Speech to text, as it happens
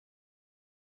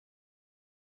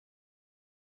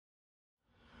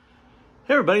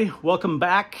Hey everybody, welcome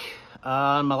back.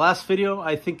 In my last video,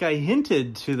 I think I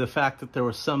hinted to the fact that there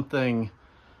was something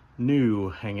new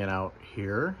hanging out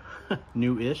here.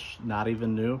 New-ish, not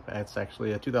even new. It's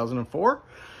actually a 2004,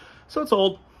 so it's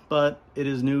old, but it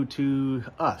is new to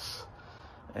us.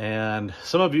 And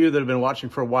some of you that have been watching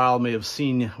for a while may have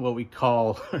seen what we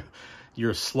call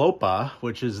your Slopa,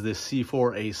 which is the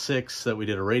C4 A6 that we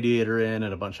did a radiator in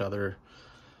and a bunch of other,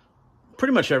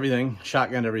 pretty much everything,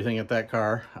 shotgunned everything at that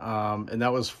car. And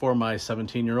that was for my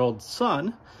 17-year-old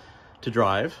son to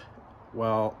drive.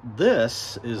 Well,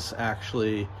 this is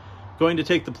actually going to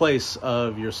take the place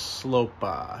of your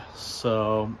Slopa.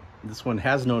 So this one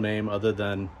has no name other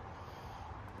than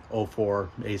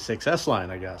 04 A6 S-Line,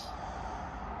 I guess.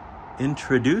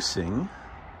 Introducing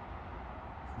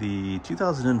the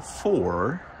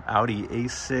 2004 Audi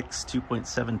A6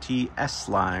 2.7T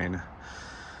S-Line.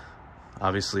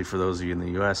 Obviously, for those of you in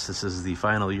the US, this is the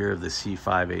final year of the C5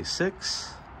 A6.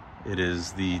 It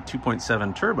is the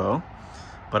 2.7 turbo,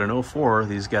 but in 04,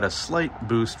 these got a slight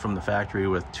boost from the factory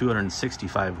with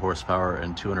 265 horsepower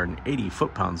and 280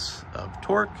 foot-pounds of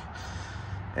torque.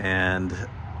 And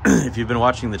if you've been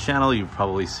watching the channel, you've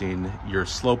probably seen your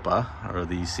Slopa, or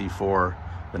the C4,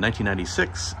 the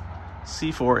 1996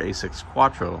 C4 A6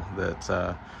 Quattro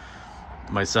that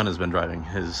my son has been driving,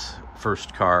 his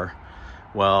first car.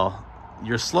 Well,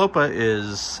 your Slopa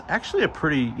is actually a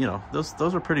pretty, those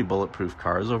are pretty bulletproof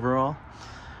cars overall,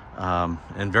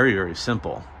 and very, very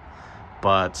simple.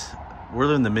 But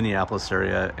we're in the Minneapolis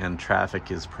area and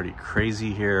traffic is pretty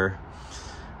crazy here.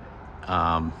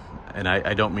 And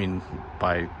I don't mean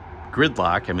by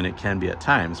gridlock, I mean it can be at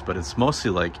times, but it's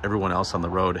mostly like everyone else on the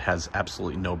road has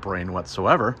absolutely no brain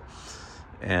whatsoever.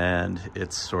 And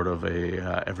it's sort of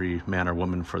a every man or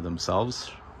woman for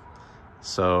themselves.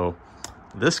 So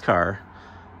this car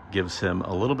gives him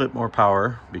a little bit more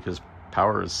power, because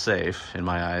power is safe in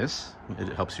my eyes.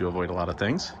 It helps you avoid a lot of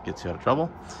things, gets you out of trouble.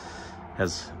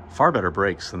 Has far better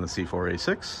brakes than the C4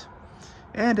 A6,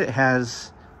 and it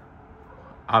has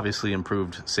obviously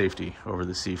improved safety over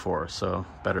the C4. So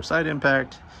better side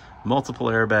impact, multiple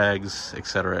airbags,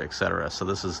 etc., etc. So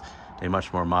this is a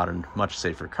much more modern, much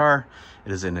safer car.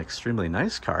 It is an extremely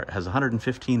nice car. It has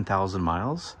 115,000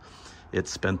 miles. It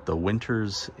spent the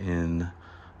winters in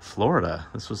Florida.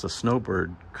 This was a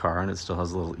snowbird car, and it still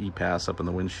has a little e-pass up in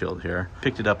the windshield here.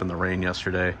 Picked it up in the rain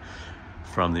yesterday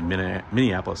from the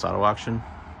Minneapolis auto auction.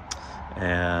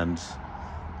 And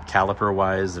caliper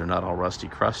wise, they're not all rusty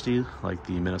crusty like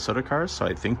the Minnesota cars, so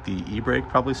I think the e-brake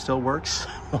probably still works.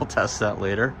 We'll test that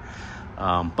later.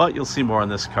 But you'll see more on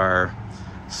this car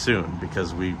soon,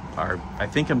 because I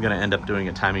think I'm going to end up doing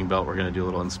a timing belt. We're going to do a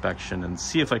little inspection and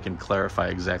see if I can clarify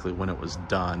exactly when it was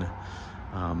done,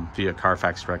 via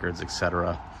Carfax records,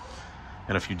 etc.,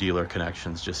 and a few dealer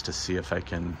connections, just to see if I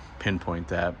can pinpoint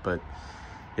that. But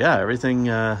yeah, everything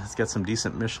it's got some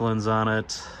decent Michelins on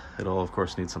it. It'll of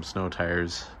course need some snow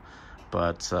tires,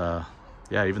 but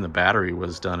yeah, even the battery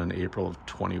was done in April of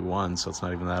 21, so it's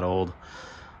not even that old.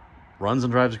 Runs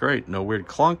and drives great, no weird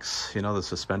clunks. The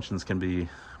suspensions can be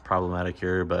problematic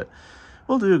here, but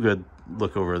we'll do a good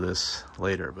look over this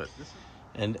later.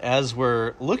 And as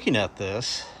we're looking at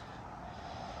this,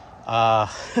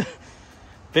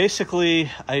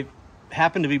 basically I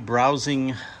happened to be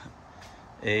browsing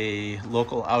a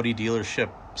local Audi dealership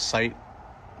site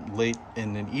late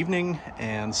in an evening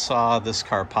and saw this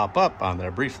car pop up on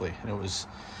there briefly. And it was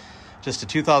just a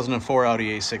 2004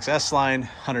 Audi A6 S-Line,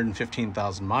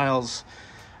 115,000 miles.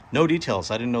 No details.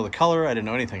 I didn't know the color. I didn't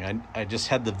know anything. I just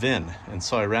had the VIN. And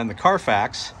so I ran the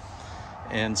Carfax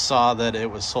and saw that it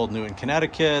was sold new in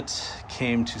Connecticut,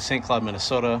 came to St. Cloud,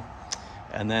 Minnesota,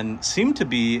 and then seemed to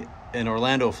be in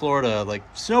Orlando, Florida, like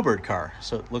snowbird car.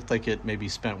 So it looked like it maybe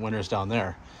spent winters down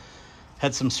there.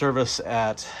 Had some service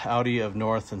at Audi of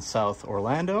North and South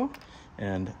Orlando.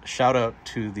 And shout out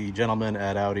to the gentleman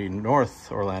at Audi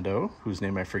North Orlando, whose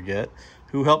name I forget,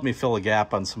 who helped me fill a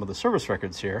gap on some of the service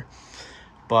records here.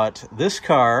 But this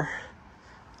car,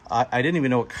 I didn't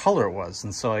even know what color it was.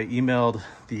 And so I emailed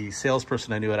the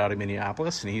salesperson I knew at Audi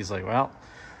Minneapolis, and he's like, well,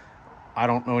 I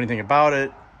don't know anything about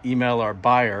it. Email our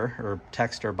buyer, or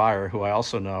text our buyer, who I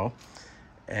also know.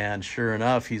 And sure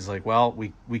enough, he's like, well,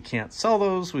 we can't sell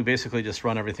those. We basically just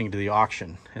run everything to the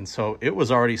auction. And so it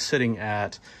was already sitting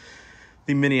at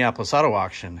the Minneapolis auto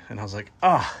auction. And I was like,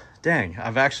 ah, dang,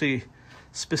 I've actually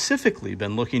specifically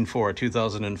been looking for a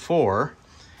 2004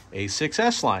 A6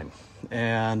 S-Line.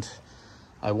 And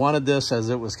I wanted this as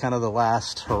it was kind of the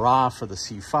last hurrah for the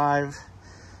C5.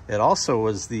 It also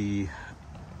was the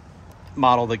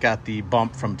model that got the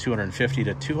bump from 250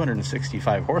 to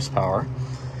 265 horsepower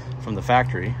from the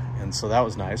factory. and so that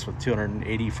was nice with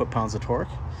 280 foot-pounds of torque.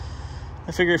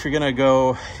 I figure if you're gonna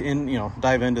go in,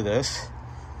 dive into this,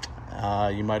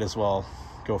 you might as well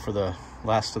go for the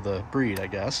last of the breed, I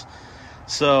guess.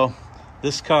 So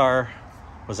this car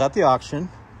was at the auction,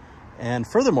 and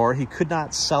furthermore, he could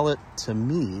not sell it to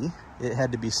me. It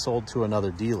had to be sold to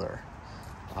another dealer,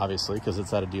 obviously, because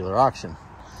it's at a dealer auction.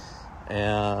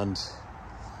 And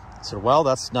I said, well,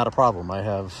 that's not a problem. I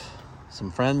have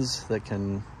some friends that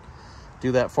can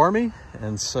do that for me.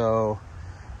 And so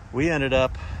we ended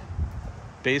up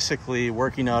basically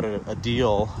working out a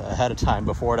deal ahead of time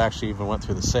before it actually even went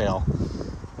through the sale.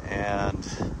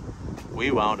 And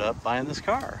we wound up buying this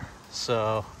car.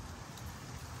 So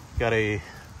got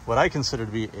what I consider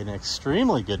to be an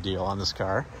extremely good deal on this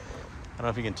car. I don't know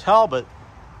if you can tell, but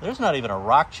there's not even a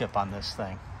rock chip on this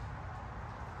thing.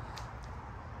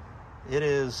 It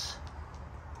is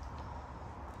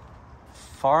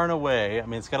far and away, I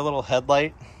mean, it's got a little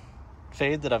headlight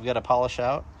fade that I've got to polish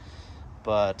out,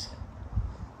 but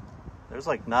there's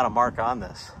like not a mark on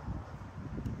this.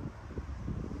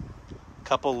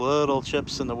 Couple little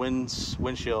chips in the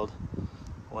windshield.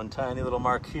 One tiny little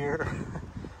mark here.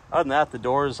 Other than that, the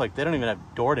doors, like, they don't even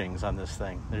have door dings on this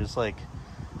thing. There's like,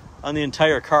 on the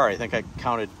entire car, I think I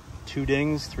counted 2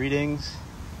 dings, 3 dings,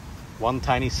 one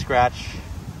tiny scratch,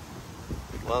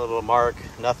 one little mark,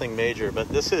 nothing major. But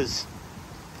this is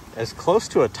as close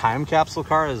to a time capsule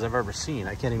car as I've ever seen.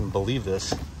 I can't even believe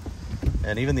this.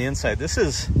 And even the inside, this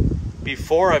is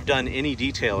before I've done any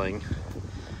detailing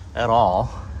at all.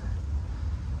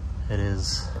 It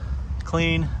is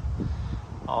clean,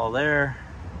 all there.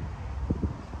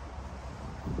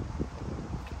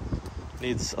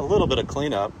 Needs a little bit of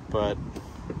cleanup, but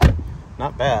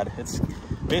not bad. It's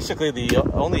basically the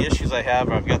only issues I have.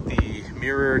 I've got the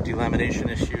mirror delamination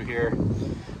issue here.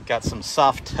 Got some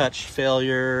soft touch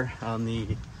failure on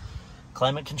the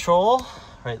climate control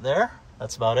right there.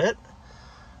 That's about it.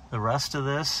 The rest of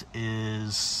this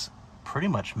is pretty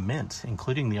much mint,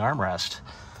 including the armrest.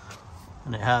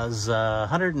 And it has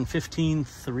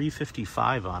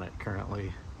 115,355 on it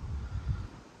currently.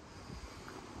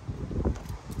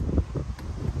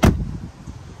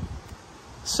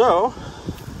 So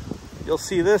you'll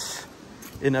see this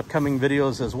in upcoming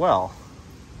videos as well.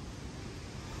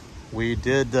 I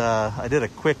did a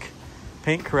quick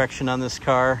paint correction on this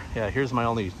car. Yeah, here's my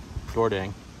only door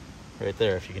ding right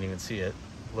there, if you can even see it,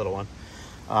 little one.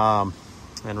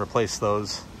 And replace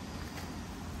those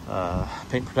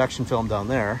paint protection film down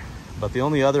there. But the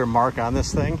only other mark on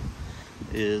this thing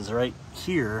is right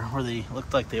here where they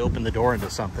looked like they opened the door into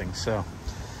something. So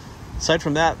aside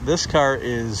from that, this car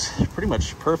is pretty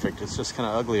much perfect. It's just kind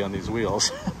of ugly on these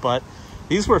wheels. But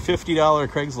these were $50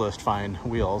 Craigslist find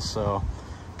wheels, so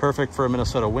perfect for a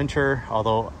Minnesota winter.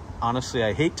 Although, honestly,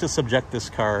 I hate to subject this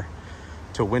car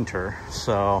to winter.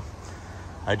 So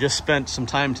I just spent some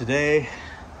time today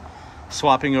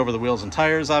swapping over the wheels and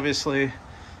tires, obviously,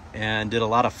 and did a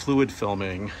lot of fluid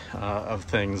filming of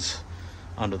things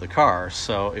under the car.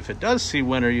 So if it does see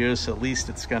winter use, at least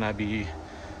it's gonna be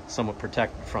somewhat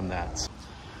protected from that.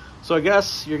 So I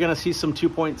guess you're gonna see some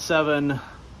 2.7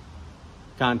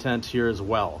 content here as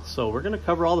well. So we're gonna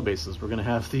cover all the bases. We're gonna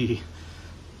have the,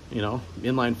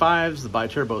 inline 5s, the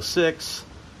bi-turbo 6,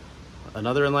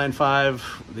 another inline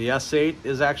 5. The S8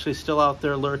 is actually still out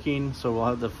there lurking, so we'll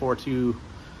have the 4.2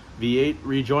 V8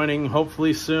 rejoining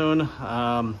hopefully soon.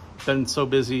 Been so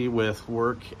busy with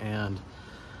work and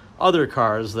other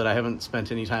cars that I haven't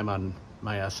spent any time on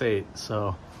my S8.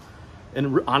 So,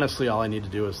 and honestly, all I need to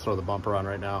do is throw the bumper on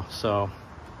right now. So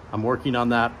I'm working on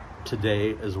that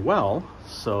today as well.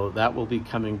 So that will be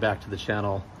coming back to the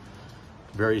channel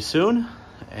very soon.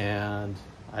 And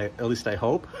at least I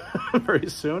hope very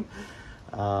soon.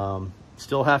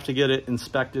 Still have to get it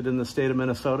inspected in the state of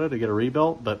Minnesota to get a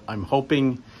rebuilt, but I'm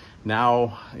hoping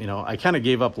now, I kind of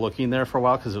gave up looking there for a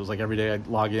while because it was like every day I'd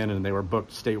log in and they were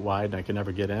booked statewide and I could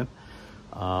never get in.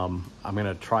 I'm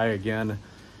gonna try again,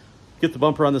 get the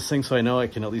bumper on this thing so I know I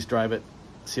can at least drive it,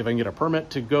 see if I can get a permit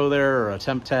to go there or a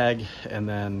temp tag, and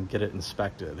then get it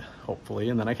inspected, hopefully,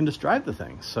 and then I can just drive the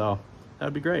thing. So that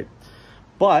would be great.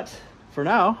 But for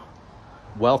now,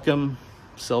 welcome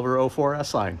Silver 04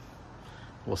 S-Line.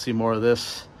 We'll see more of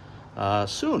this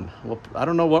soon. I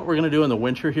don't know what we're gonna do in the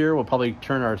winter here. We'll probably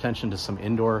turn our attention to some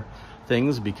indoor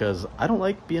things because I don't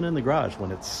like being in the garage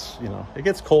when it's, it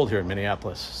gets cold here in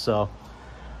Minneapolis. So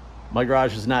my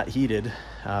garage is not heated,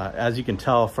 as you can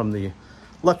tell from the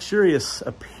luxurious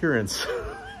appearance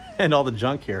and all the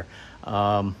junk here.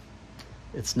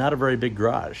 It's not a very big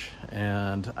garage,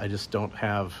 and I just don't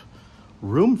have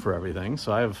room for everything.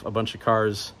 So I have a bunch of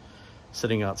cars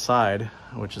sitting outside,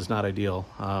 which is not ideal.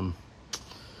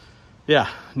 yeah,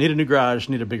 need a new garage,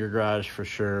 need a bigger garage for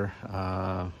sure.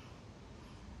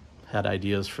 Had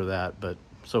ideas for that, but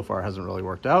so far hasn't really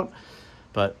worked out.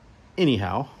 But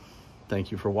anyhow,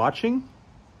 thank you for watching.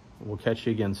 We'll catch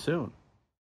you again soon.